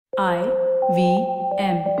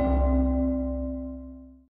IVM.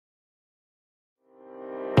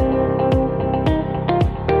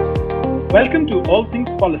 Welcome to All Things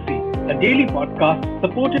Policy, a daily podcast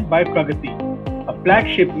supported by Pragati, a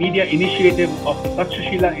flagship media initiative of the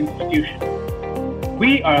Takshashila Institution.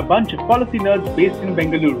 We are a bunch of policy nerds based in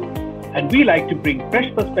Bengaluru, and we like to bring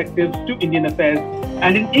fresh perspectives to Indian affairs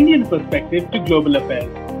and an Indian perspective to global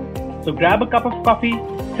affairs. So grab a cup of coffee,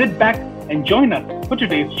 sit back, and join us for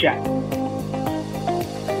today's chat.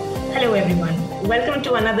 Hello everyone, welcome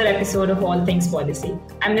to another episode of All Things Policy.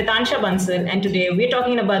 I'm Nitansha Bansal and today we're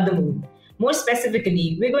talking about the moon. More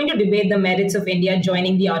specifically, we're going to debate the merits of India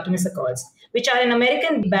joining the Artemis Accords, which are an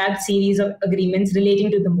American-backed series of agreements relating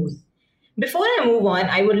to the moon. Before I move on,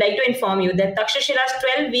 I would like to inform you that Takstashila's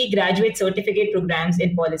 12-week graduate certificate programs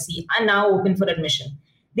in policy are now open for admission.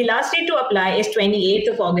 The last date to apply is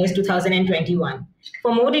 28th of August 2021.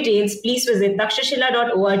 For more details, please visit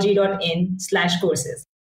takshashila.org.in/courses.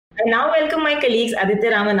 I now welcome my colleagues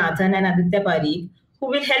Aditya Ramanathan and Aditya Parikh, who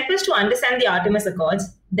will help us to understand the Artemis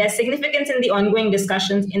Accords, their significance in the ongoing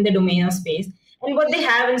discussions in the domain of space, and what they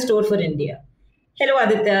have in store for India. Hello,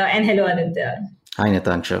 Aditya, and hello, Aditya. Hi,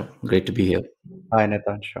 Nitansha. Great to be here. Hi,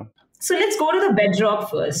 Nitansha. So let's go to the bedrock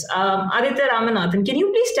first. Aditya Ramanathan, can you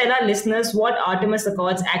please tell our listeners what Artemis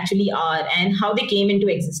Accords actually are and how they came into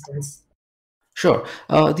existence? Sure.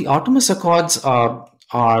 The Artemis Accords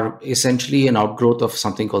are essentially an outgrowth of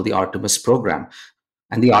something called the Artemis Program.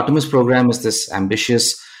 And the Artemis Program is this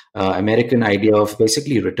ambitious American idea of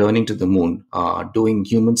basically returning to the moon, doing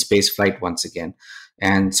human space flight once again.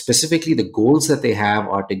 And specifically, the goals that they have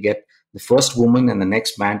are to get the first woman and the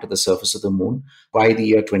next man to the surface of the moon by the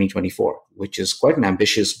year 2024, which is quite an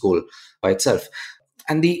ambitious goal by itself.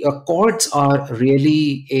 And the Accords are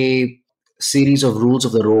really a series of rules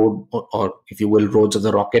of the road, or if you will, roads of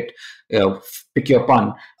the rocket, pick your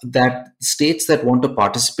pun, that states that want to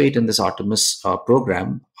participate in this Artemis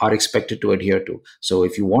program are expected to adhere to. So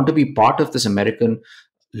if you want to be part of this American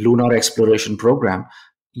lunar exploration program,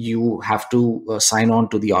 you have to sign on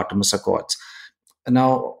to the Artemis Accords.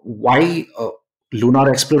 Now, why lunar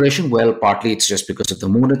exploration? Well, partly it's just because of the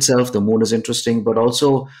moon itself. The moon is interesting, but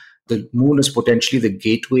also the moon is potentially the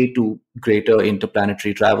gateway to greater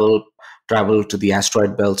interplanetary travel to the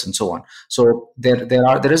asteroid belts and so on. So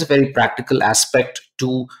there is a very practical aspect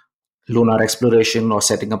to lunar exploration or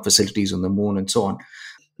setting up facilities on the moon and so on.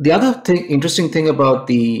 The other interesting thing about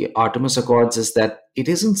the Artemis Accords is that it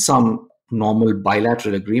isn't some normal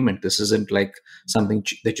bilateral agreement. This isn't like something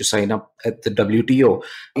that you sign up at the WTO.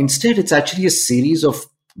 Instead, it's actually a series of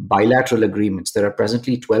bilateral agreements. There are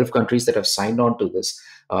presently 12 countries that have signed on to this.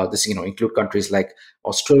 This include countries like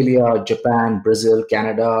Australia, Japan, Brazil,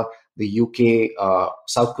 Canada, the UK,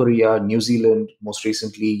 South Korea, New Zealand, most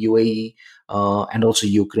recently UAE, and also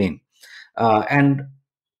Ukraine. And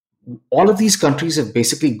all of these countries have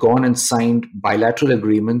basically gone and signed bilateral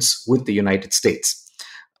agreements with the United States.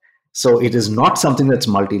 So it is not something that's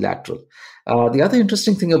multilateral. The other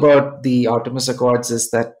interesting thing about the Artemis Accords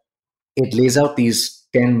is that it lays out these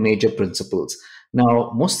 10 major principles.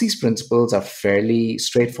 Now, most of these principles are fairly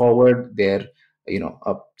straightforward. They're,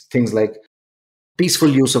 things like peaceful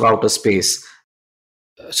use of outer space.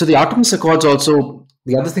 So the Artemis Accords also,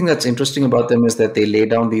 the other thing that's interesting about them is that they lay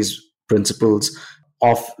down these principles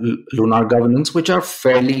of lunar governance, which are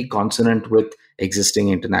fairly consonant with existing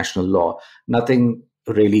international law. Nothing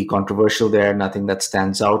really controversial there, nothing that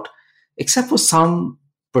stands out, except for some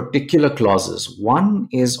particular clauses. One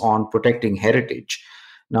is on protecting heritage.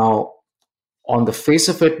 Now, on the face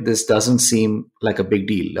of it, this doesn't seem like a big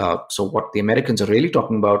deal. So what the Americans are really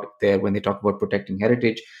talking about there when they talk about protecting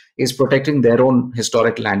heritage is protecting their own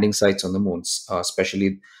historic landing sites on the moon,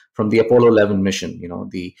 especially from the Apollo 11 mission,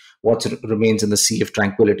 what remains in the Sea of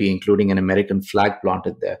Tranquility, including an American flag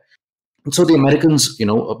planted there. And so the Americans,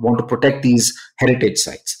 want to protect these heritage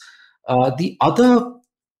sites. The other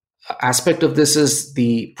aspect of this is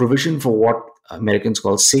the provision for what Americans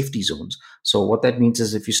call safety zones. So what that means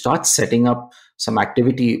is if you start setting up some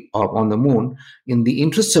activity on the moon, in the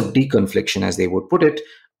interests of deconfliction, as they would put it,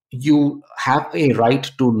 you have a right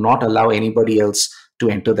to not allow anybody else to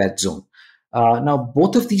enter that zone. Now,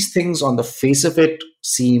 both of these things on the face of it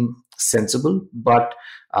seem sensible, but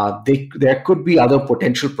there could be other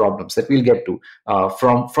potential problems that we'll get to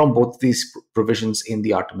from both these provisions in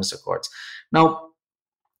the Artemis Accords. Now,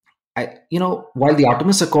 while the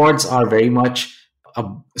Artemis Accords are very much a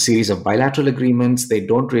series of bilateral agreements, they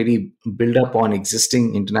don't really build up on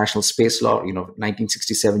existing international space law.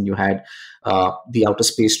 1967, you had the Outer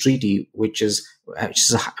Space Treaty, which has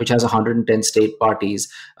 110 state parties,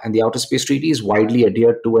 and the Outer Space Treaty is widely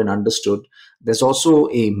adhered to and understood There's also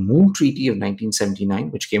a Moon Treaty of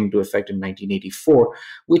 1979, which came into effect in 1984,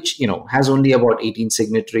 which, has only about 18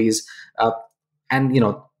 signatories, and,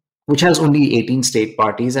 which has only 18 state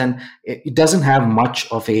parties, and it doesn't have much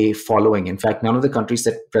of a following. In fact, none of the countries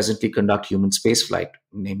that presently conduct human spaceflight,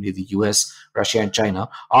 namely the US, Russia, and China,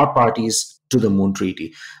 are parties to the Moon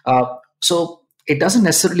Treaty. So it doesn't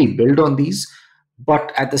necessarily build on these,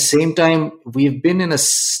 but at the same time, we've been in a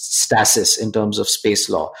stasis in terms of space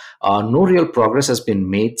law. No real progress has been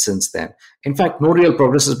made since then. In fact, no real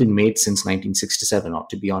progress has been made since 1967,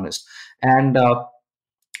 to be honest. And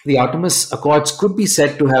the Artemis Accords could be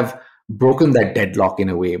said to have broken that deadlock in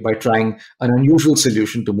a way by trying an unusual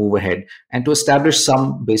solution to move ahead and to establish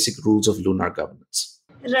some basic rules of lunar governance.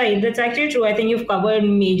 Right, that's actually true. I think you've covered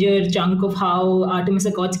major chunk of how Artemis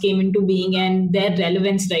Accords came into being and their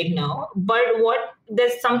relevance right now. But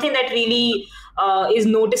there's something that really is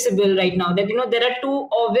noticeable right now, that there are two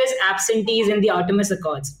obvious absentees in the Artemis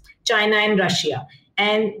Accords, China and Russia.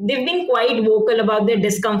 And they've been quite vocal about their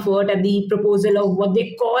discomfort at the proposal of what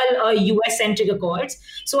they call US-centric accords.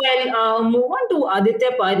 So I'll move on to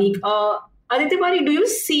Aditya Parikh. Aditya Parikh, do you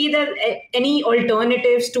see that any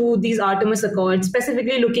alternatives to these Artemis Accords,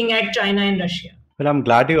 specifically looking at China and Russia? Well, I'm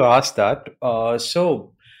glad you asked that.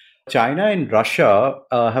 So China and Russia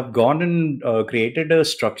have gone and created a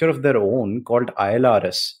structure of their own called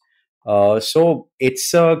ILRS. So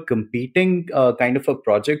it's a competing kind of a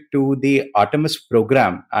project to the Artemis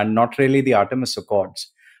program and not really the Artemis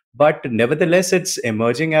Accords. But nevertheless, it's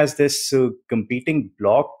emerging as this competing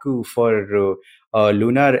bloc for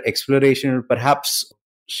lunar exploration. Perhaps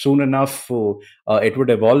soon enough, it would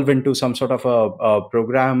evolve into some sort of a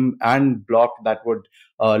program and bloc that would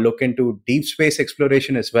look into deep space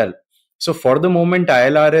exploration as well. So for the moment,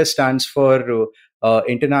 ILRS stands for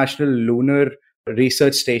International Lunar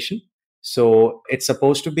Research Station. So it's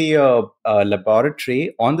supposed to be a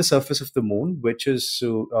laboratory on the surface of the moon, which is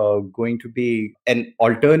going to be an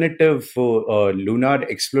alternative lunar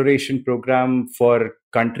exploration program for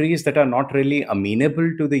countries that are not really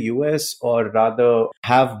amenable to the US, or rather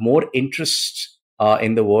have more interest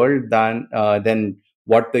in the world than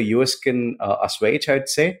what the US can assuage, I'd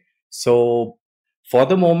say. So for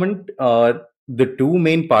the moment, the two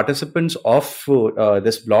main participants of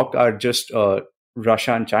this bloc are just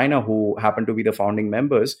Russia and China, who happen to be the founding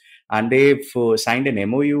members, and they've signed an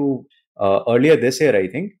MOU earlier this year, I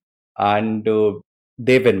think, and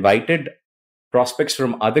they've invited prospects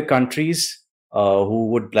from other countries who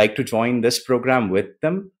would like to join this program with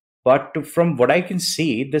them. But from what I can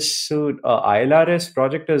see, this ILRS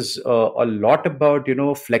project is a lot about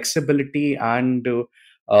flexibility and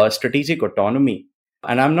strategic autonomy.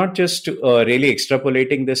 And I'm not just really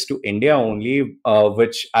extrapolating this to India only,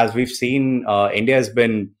 which, as we've seen, India has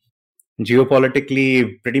been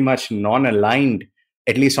geopolitically pretty much non-aligned,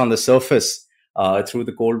 at least on the surface, through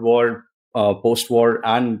the Cold War, post-war,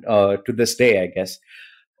 and to this day, I guess.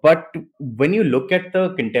 But when you look at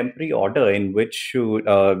the contemporary order in which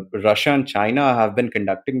Russia and China have been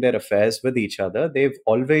conducting their affairs with each other, they've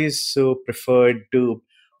always preferred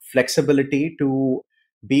flexibility to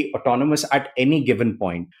be autonomous at any given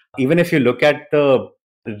point. Even if you look at the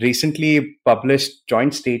recently published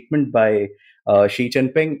joint statement by Xi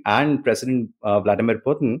Jinping and President Vladimir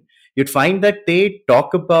Putin, you'd find that they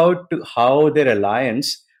talk about how their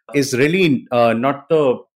alliance is really not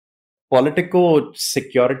the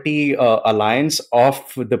politico-security alliance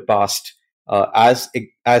of the past as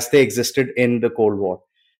they existed in the Cold War.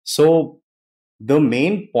 So the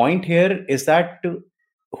main point here is that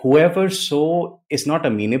whoever is not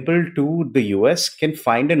amenable to the US can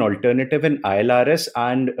find an alternative in ILRS,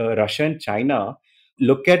 and Russia and China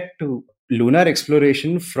look at lunar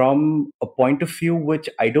exploration from a point of view which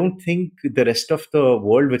I don't think the rest of the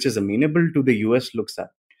world, which is amenable to the US, looks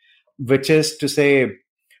at, which is to say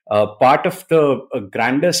part of the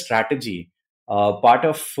grander strategy, part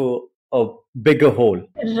of a bigger whole.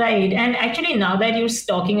 Right. And actually, now that you're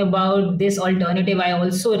talking about this alternative, I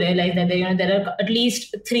also realized that there are at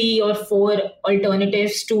least 3 or 4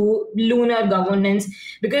 alternatives to lunar governance,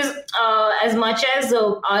 because as much as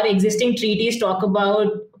our existing treaties talk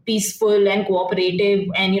about peaceful and cooperative,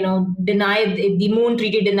 and the Moon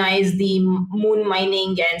Treaty denies the moon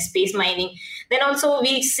mining and space mining, then also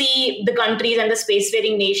we see the countries and the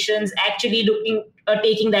spacefaring nations actually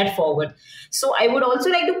taking that forward. So I would also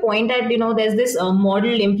like to point out, there's this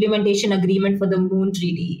model implementation agreement for the Moon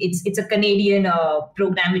Treaty. It's a Canadian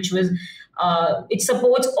program which was it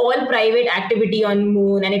supports all private activity on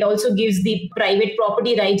Moon, and it also gives the private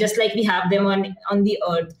property right, just like we have them on the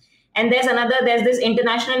Earth. And there's this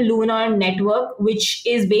International Lunar Network, which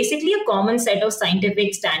is basically a common set of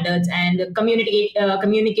scientific standards and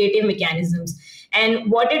communicative mechanisms.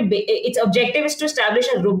 And its objective is to establish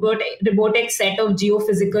a robotic set of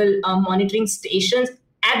geophysical monitoring stations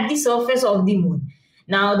at the surface of the moon.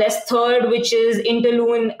 Now, there's third, which is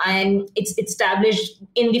Interloon, and it's established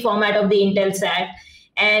in the format of the Intelsat.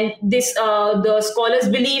 And the scholars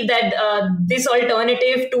believe that this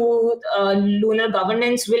alternative to lunar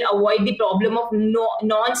governance will avoid the problem of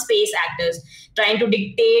non-space actors trying to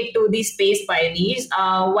dictate to the space pioneers,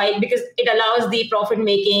 because it allows the profit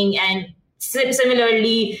making. And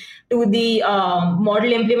similarly to the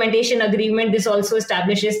model implementation agreement, this also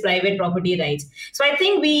establishes private property rights. So I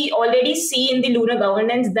think we already see in the lunar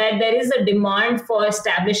governance that there is a demand for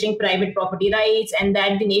establishing private property rights, and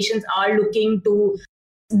that the nations are looking to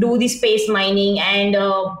do the space mining. And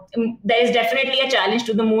there is definitely a challenge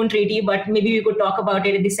to the Moon Treaty, but maybe we could talk about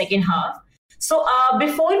it in the second half. So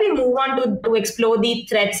before we move on to explore the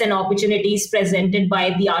threats and opportunities presented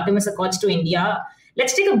by the Artemis Accords to India,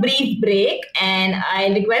 let's take a brief break, and I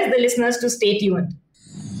request the listeners to stay tuned.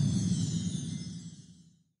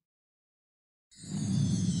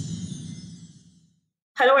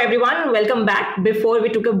 Hello, everyone. Welcome back. Before we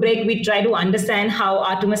took a break, we tried to understand how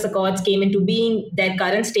Artemis Accords came into being, their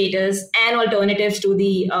current status, and alternatives to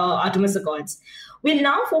the Artemis Accords. We'll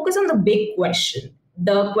now focus on the big question,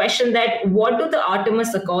 the question that what do the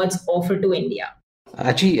Artemis Accords offer to India?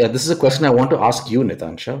 Actually, this is a question I want to ask you,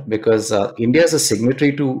 Nitansha, because India is a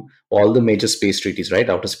signatory to all the major space treaties, right?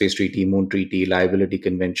 Outer Space Treaty, Moon Treaty, Liability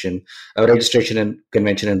Convention, Registration and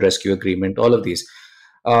Convention and Rescue Agreement, all of these.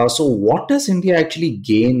 So what does India actually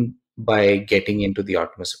gain by getting into the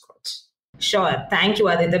Artemis Accords? Sure. Thank you,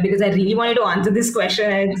 Aditya, because I really wanted to answer this question,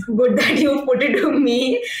 and it's good that you put it to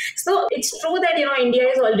me. So it's true that, India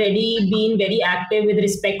has already been very active with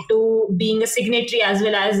respect to being a signatory as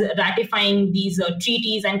well as ratifying these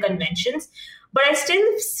treaties and conventions. But I still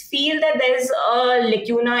feel that there's a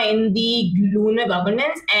lacuna in the lunar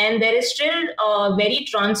governance, and there is still a very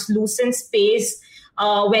translucent space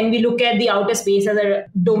when we look at the outer space as a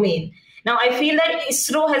domain. Now, I feel that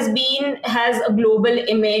ISRO has a global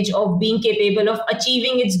image of being capable of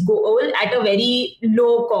achieving its goal at a very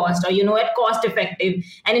low cost, or, at cost effective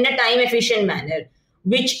and in a time efficient manner,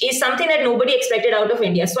 which is something that nobody expected out of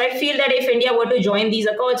India. So I feel that if India were to join these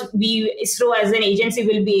accords, ISRO as an agency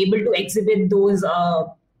will be able to exhibit those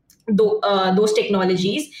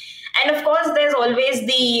technologies. And of course, there's always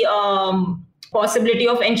the possibility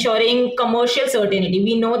of ensuring commercial certainty.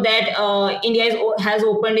 We know that India has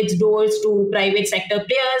opened its doors to private sector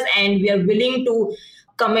players, and we are willing to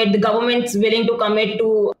commit, the government's willing to commit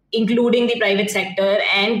to including the private sector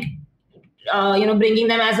and, bringing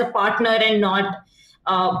them as a partner and not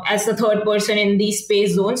as a third person in the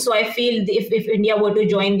space zone. So I feel if India were to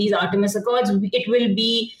join these Artemis Accords, it will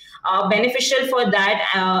be beneficial for that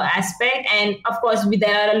aspect. And of course,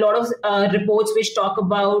 there are a lot of reports which talk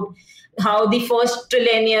about how the first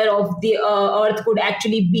trillionaire of the Earth could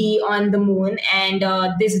actually be on the moon, and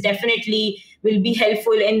this definitely will be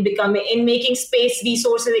helpful in making space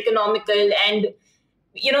resources economical. And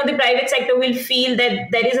the private sector will feel that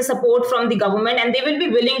there is a support from the government, and they will be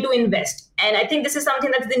willing to invest. And I think this is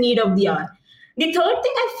something that's the need of the hour. The third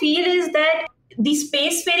thing I feel is that the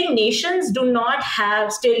spacefaring nations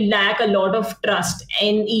still lack a lot of trust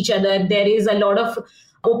in each other. There is a lot of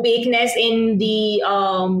opaqueness in the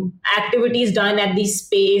activities done at the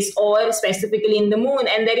space or specifically in the moon,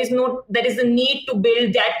 and there is a need to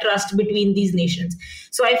build that trust between these nations.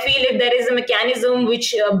 So I feel if there is a mechanism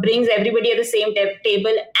which brings everybody at the same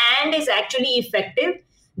table and is actually effective,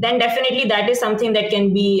 then definitely that is something that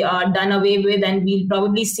can be done away with, and we'll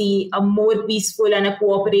probably see a more peaceful and a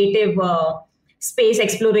cooperative space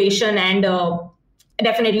exploration and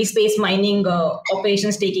definitely space mining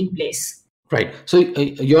operations taking place. Right. So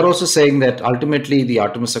you're also saying that ultimately the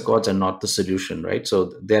Artemis Accords are not the solution, right?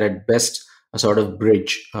 So they're at best a sort of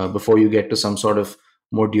bridge before you get to some sort of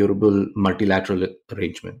more durable multilateral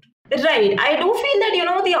arrangement. Right. I do feel that,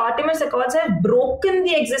 the Artemis Accords have broken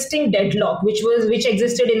the existing deadlock, which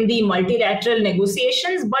existed in the multilateral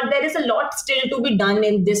negotiations, but there is a lot still to be done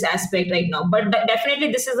in this aspect right now. But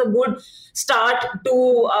definitely this is a good start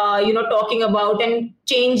to, talking about and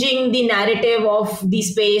changing the narrative of the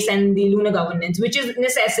space and the lunar governance, which is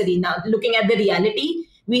necessary. Now, looking at the reality,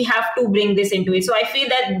 we have to bring this into it. So I feel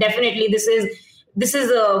that definitely this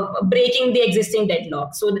is breaking the existing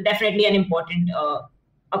deadlock. So definitely an important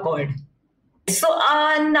accord. So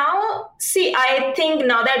now, see, I think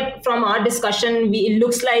now that from our discussion, it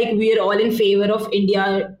looks like we are all in favor of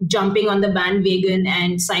India jumping on the bandwagon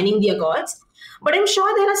and signing the accords. But I'm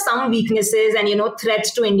sure there are some weaknesses and,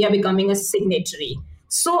 threats to India becoming a signatory.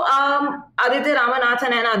 So, Aditya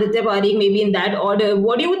Ramanathan and Aditya Parikh, maybe in that order,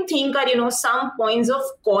 what do you think are, some points of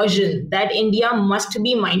caution that India must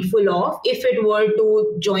be mindful of if it were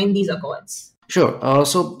to join these accords? Sure.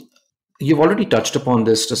 So you've already touched upon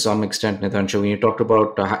this to some extent, Nitansha, when you talked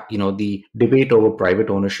about the debate over private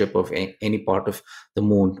ownership of any part of the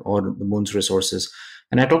moon or the moon's resources.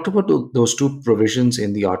 And I talked about those two provisions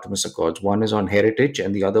in the Artemis Accords. One is on heritage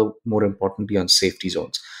and the other, more importantly, on safety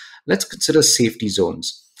zones. Let's consider safety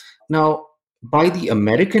zones. Now, by the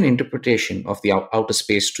American interpretation of the Outer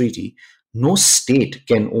Space Treaty, no state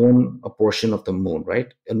can own a portion of the moon,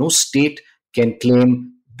 right? No state can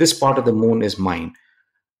claim this part of the moon is mine.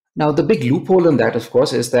 Now, the big loophole in that, of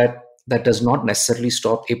course, is that does not necessarily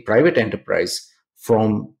stop a private enterprise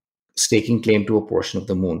from staking claim to a portion of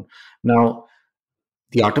the moon. Now,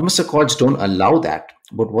 the Artemis Accords don't allow that,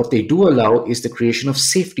 but what they do allow is the creation of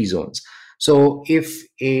safety zones. So if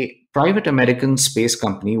a private American space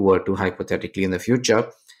company were to hypothetically in the future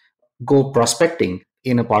go prospecting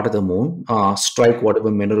in a part of the moon, strike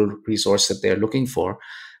whatever mineral resource that they're looking for,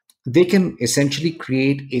 they can essentially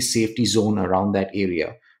create a safety zone around that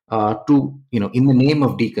area in the name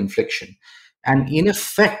of deconfliction. And in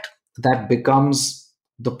effect, that becomes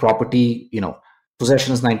the property,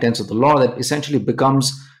 possession is 9/10 of the law, that essentially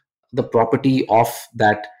becomes the property of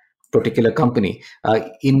that particular company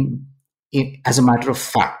as a matter of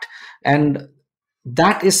fact. And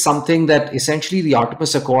that is something that essentially the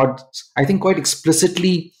Artemis Accords, I think, quite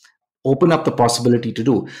explicitly open up the possibility to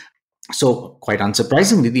do. So quite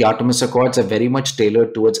unsurprisingly, the Artemis Accords are very much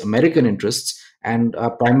tailored towards American interests and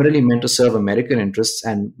are primarily meant to serve American interests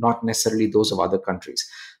and not necessarily those of other countries.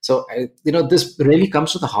 So, this really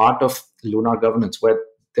comes to the heart of lunar governance, where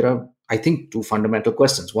there are, I think, two fundamental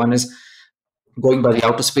questions. One is, going by the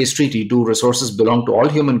Outer Space Treaty, do resources belong to all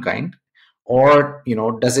humankind? Or,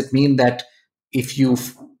 does it mean that if you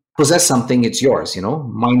possess something, it's yours,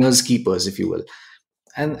 miners, keepers, if you will?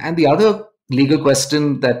 And the other legal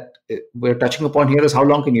question that we're touching upon here is, how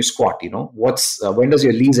long can you squat? When does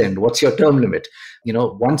your lease end? What's your term limit?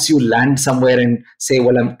 Once you land somewhere and say,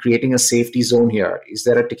 well, I'm creating a safety zone here, is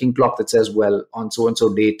there a ticking clock that says, well, on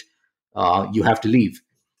so-and-so date, you have to leave?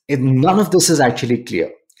 None of this is actually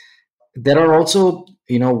clear. There are also,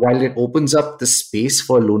 while it opens up the space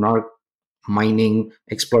for lunar mining,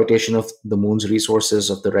 exploitation of the moon's resources,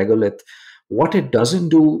 of the regolith, what it doesn't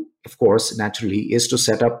do, of course, naturally, is to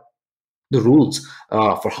set up the rules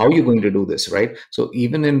for how you're going to do this, right? So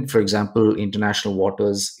even in, for example, international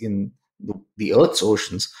waters in the Earth's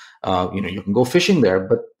oceans, you can go fishing there,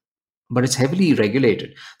 but it's heavily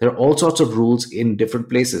regulated. There are all sorts of rules in different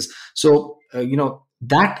places. So,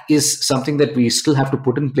 that is something that we still have to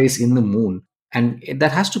put in place in the moon. And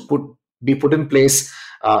that has to be put in place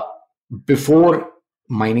before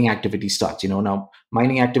mining activity starts. Now,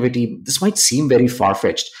 mining activity, this might seem very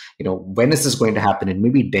far-fetched. When is this going to happen? It may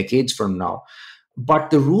be decades from now. But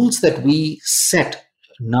the rules that we set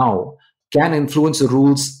now can influence the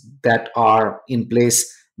rules that are in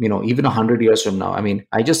place, even 100 years from now. I mean,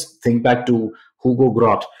 I just think back to Hugo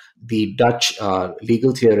Groth, the Dutch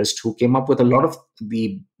legal theorist who came up with a lot of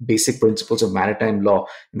the basic principles of maritime law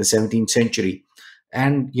in the 17th century.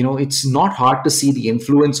 And, it's not hard to see the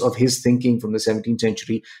influence of his thinking from the 17th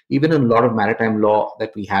century, even in a lot of maritime law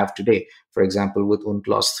that we have today, for example, with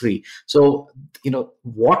UNCLOS 3. So,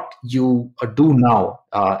 what you do now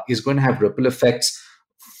is going to have ripple effects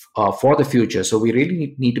for the future. So we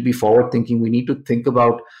really need to be forward thinking. We need to think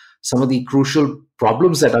about some of the crucial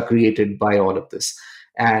problems that are created by all of this.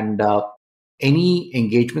 And any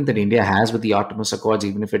engagement that India has with the Artemis Accords,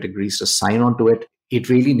 even if it agrees to sign on to it, we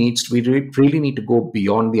really need to go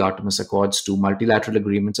beyond the Artemis Accords to multilateral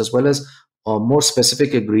agreements, as well as more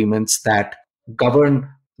specific agreements that govern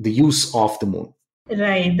the use of the moon.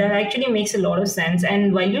 Right, that actually makes a lot of sense.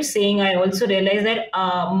 And while you're saying, I also realized that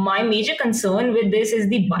my major concern with this is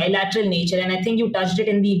the bilateral nature. And I think you touched it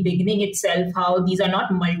in the beginning itself, how these are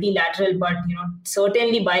not multilateral, but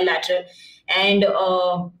certainly bilateral. And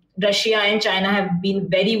Russia and China have been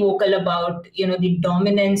very vocal about the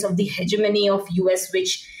dominance of the hegemony of US,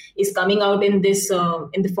 which is coming out in this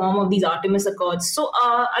in the form of these Artemis Accords. So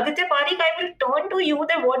Aditya Parikh, I will turn to you.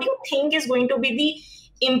 That what do you think is going to be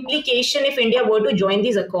the implication if India were to join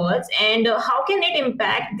these accords, and how can it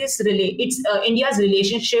impact India's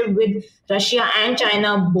relationship with Russia and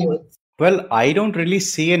China both? Well, I don't really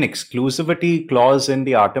see an exclusivity clause in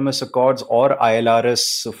the Artemis Accords or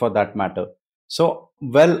ILRS for that matter. So,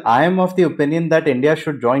 I am of the opinion that India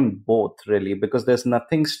should join both, really, because there's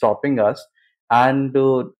nothing stopping us. And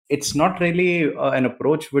it's not really an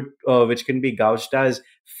approach which can be gouged as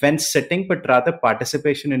fence setting, but rather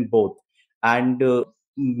participation in both, and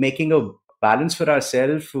making a balance for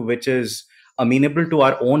ourselves which is amenable to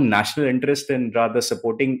our own national interest and rather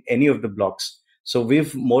supporting any of the blocks. So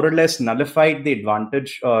we've more or less nullified the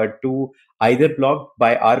advantage to either block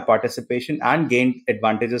by our participation and gained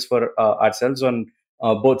advantages for ourselves on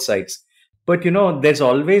both sides. But there's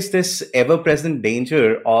always this ever present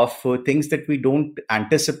danger of things that we don't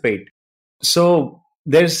anticipate. So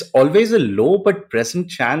there's always a low but present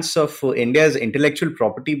chance of India's intellectual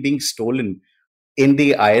property being stolen in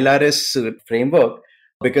the ILRS framework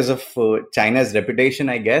because of China's reputation,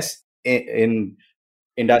 I guess, in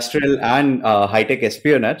industrial and high-tech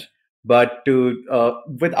espionage. But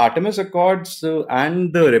with Artemis Accords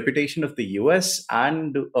and the reputation of the US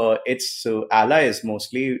and its allies,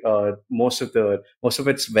 mostly most of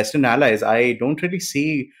its Western allies, I don't really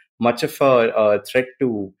see much of a threat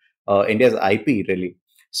to India's IP, really.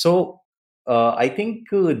 So I think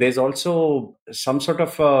there's also some sort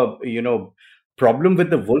of problem with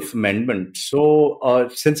the Wolf Amendment. So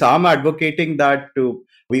since I'm advocating that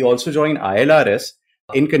we also join ILRS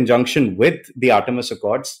in conjunction with the Artemis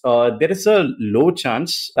Accords, there is a low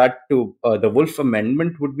chance that the Wolf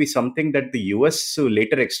Amendment would be something that the US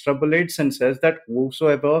later extrapolates and says that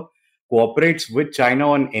whosoever cooperates with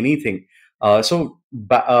China on anything.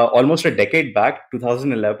 Almost a decade back,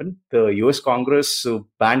 2011, the US Congress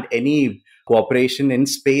banned any cooperation in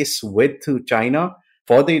space with China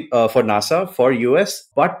for NASA, for US.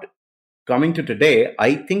 But coming to today,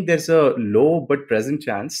 I think there's a low but present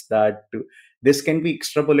chance that this can be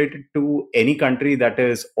extrapolated to any country that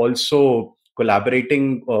is also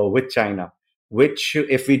collaborating with China, which,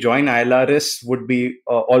 if we join ILRS, would be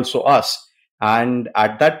also us. And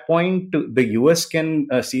at that point, the US can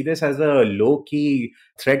see this as a low-key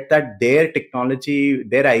threat that their technology,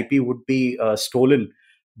 their IP would be stolen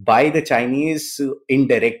by the Chinese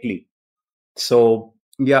indirectly. So,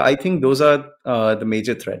 yeah, I think those are the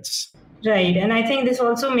major threats. Right. And I think this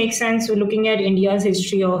also makes sense looking at India's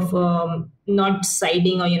history of not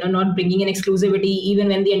siding or, not bringing in exclusivity, even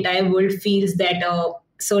when the entire world feels that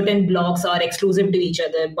certain blocks are exclusive to each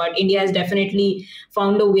other. But India has definitely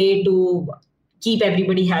found a way to keep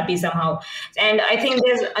everybody happy somehow. And I think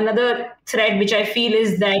there's another threat which I feel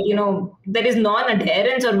is that, there is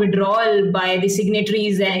non-adherence or withdrawal by the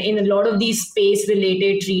signatories in a lot of these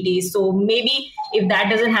space-related treaties. So maybe if that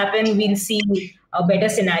doesn't happen, we'll see a better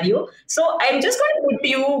scenario. So I'm just going to put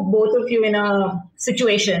you, both of you, in a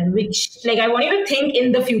situation which, I want you to think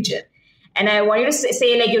in the future. And I want you to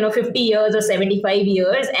say 50 years or 75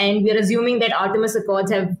 years. And we're assuming that Artemis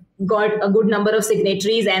Accords have got a good number of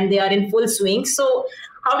signatories and they are in full swing. So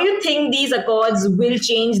how do you think these accords will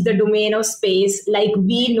change the domain of space like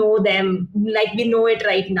we know them, like we know it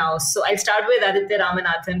right now? So I'll start with Aditya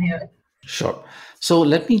Ramanathan here. Sure. So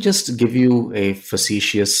let me just give you a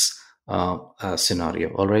facetious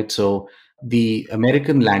scenario. All right. So the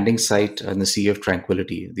American landing site in the Sea of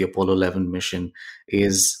Tranquility, the Apollo 11 mission,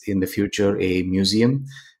 is in the future a museum.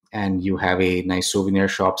 And you have a nice souvenir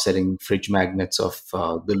shop selling fridge magnets of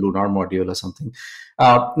the lunar module or something.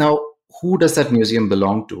 Now, who does that museum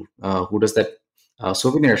belong to? Who does that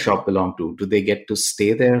souvenir shop belong to? Do they get to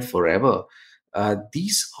stay there forever?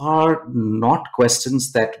 These are not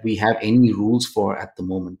questions that we have any rules for at the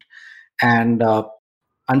moment. And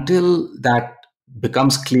until that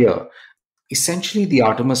becomes clear, essentially the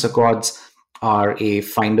Artemis Accords are a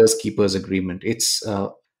finders keepers agreement. It's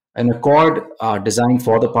an accord designed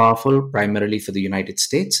for the powerful, primarily for the United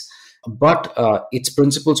States, but its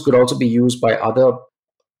principles could also be used by other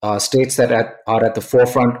states that are at the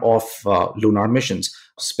forefront of lunar missions,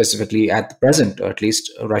 specifically at the present, or at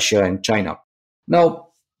least Russia and China. Now,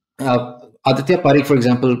 Aditya Parikh, for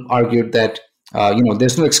example, argued that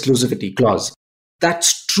there's no exclusivity clause.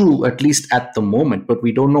 That's true, at least at the moment, but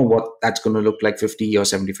we don't know what that's going to look like 50 or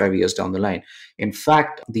 75 years down the line. In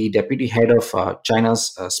fact, the deputy head of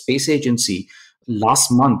China's space agency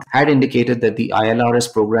last month had indicated that the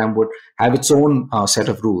ILRS program would have its own set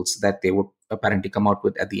of rules that they would apparently come out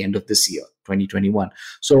with at the end of this year, 2021.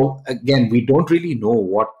 So again, we don't really know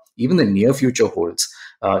what even the near future holds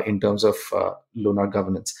in terms of lunar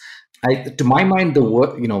governance. To my mind,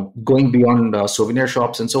 going beyond souvenir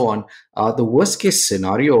shops and so on, the worst case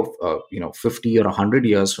scenario of 50 or 100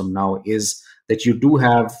 years from now is that you do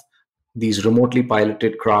have these remotely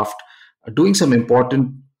piloted craft doing some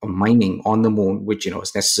important mining on the moon, which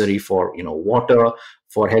is necessary for water,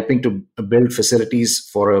 for helping to build facilities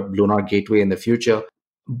for a lunar gateway in the future.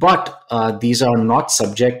 But these are not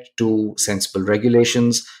subject to sensible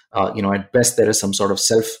regulations. At best, there is some sort of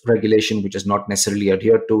self-regulation which is not necessarily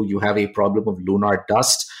adhered to. You have a problem of lunar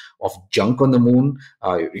dust, of junk on the moon,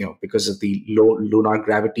 because of the low lunar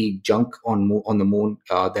gravity. Junk on the moon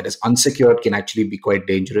that is unsecured can actually be quite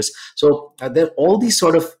dangerous. So there are all these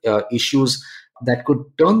sort of issues that could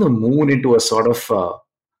turn the moon into a sort of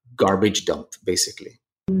garbage dump, basically.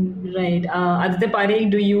 Right. Aditya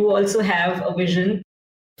Parekh, do you also have a vision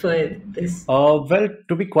for this? Well,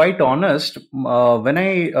 to be quite honest, when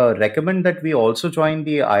I recommend that we also join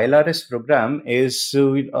the ILRS program is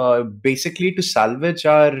basically to salvage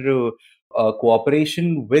our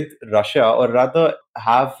cooperation with Russia, or rather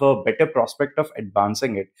have a better prospect of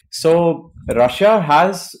advancing it. So Russia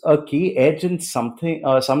has a key edge in some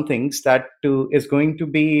things that is going to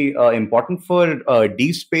be important for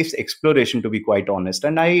deep space exploration, to be quite honest.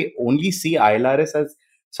 And I only see ILRS as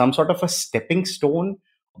some sort of a stepping stone.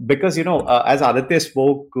 Because, as Aditya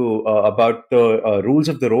spoke about the rules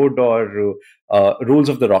of the road, or rules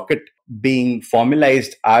of the rocket being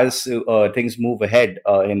formalized as things move ahead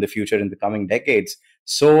in the future, in the coming decades.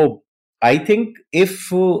 So I think if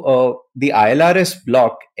the ILRS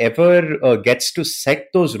bloc ever gets to set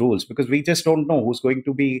those rules, because we just don't know who's going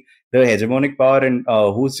to be the hegemonic power and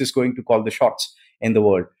who's just going to call the shots in the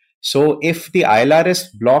world. So if the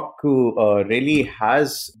ILRS bloc really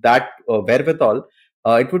has that wherewithal,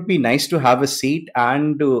 it would be nice to have a seat,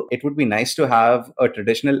 and it would be nice to have a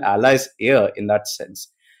traditional allies here in that sense.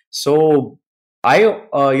 So I've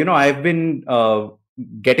been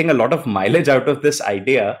getting a lot of mileage out of this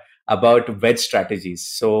idea about wedge strategies.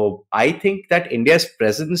 So I think that India's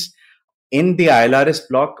presence in the ILRS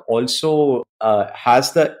bloc also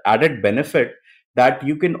has the added benefit that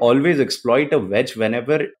you can always exploit a wedge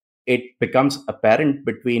whenever it becomes apparent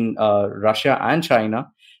between Russia and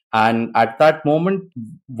China. And at that moment,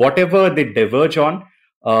 whatever they diverge on,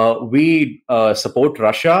 we support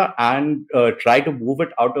Russia and try to move it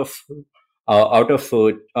out of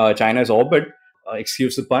China's orbit.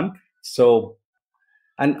 Excuse the pun. So,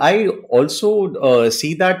 and I also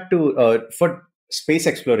see that for space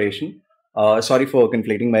exploration. Sorry for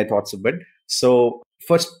conflating my thoughts a bit. So,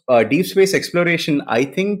 for deep space exploration, I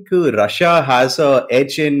think Russia has an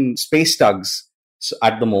edge in space tugs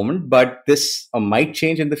at the moment, but this might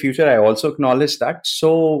change in the future. I also acknowledge that.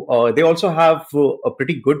 So they also have a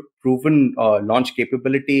pretty good proven launch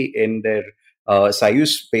capability in their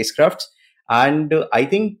Soyuz spacecrafts. And I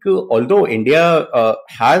think although India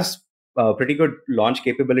has pretty good launch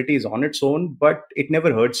capabilities on its own, but it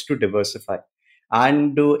never hurts to diversify.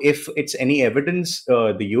 And if it's any evidence,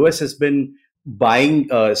 the US has been buying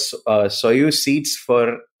Soyuz seats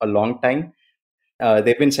for a long time.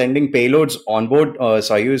 They've been sending payloads on board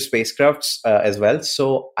Soyuz spacecrafts as well.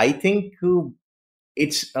 So I think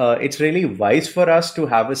it's really wise for us to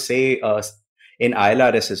have a say in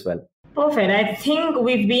ILRS as well. Perfect. I think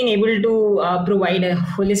we've been able to provide a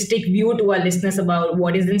holistic view to our listeners about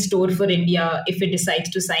what is in store for India if it decides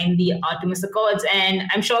to sign the Artemis Accords. And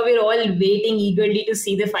I'm sure we're all waiting eagerly to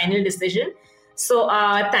see the final decision. So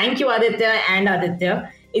thank you, Aditya and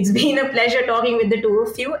Aditya. It's been a pleasure talking with the two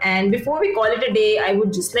of you. And before we call it a day, I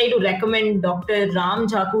would just like to recommend Dr. Ram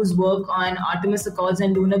Jhaku's work on Artemis Accords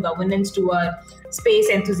and lunar governance to our space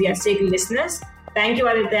enthusiastic listeners. Thank you,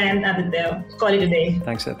 Aditya and Aditya. Call it a day.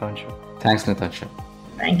 Thanks, Natansha. Thanks, Natansha.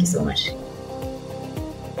 Thank you so much.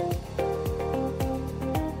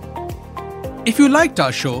 If you liked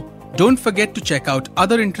our show, don't forget to check out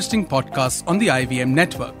other interesting podcasts on the IVM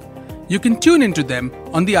network. You can tune into them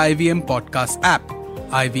on the IVM Podcast app,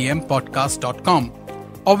 ivmpodcast.com,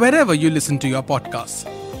 or wherever you listen to your podcasts.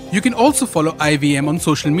 You can also follow IVM on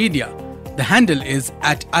social media. The handle is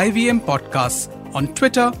 @IVM Podcasts on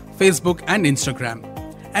Twitter, Facebook, and Instagram.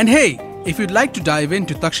 And hey, if you'd like to dive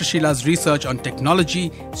into Takshashila's research on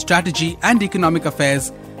technology, strategy, and economic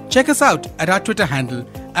affairs, check us out at our Twitter handle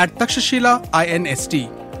 @TakshashilaINST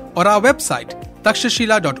or our website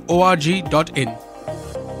takshashila.org.in.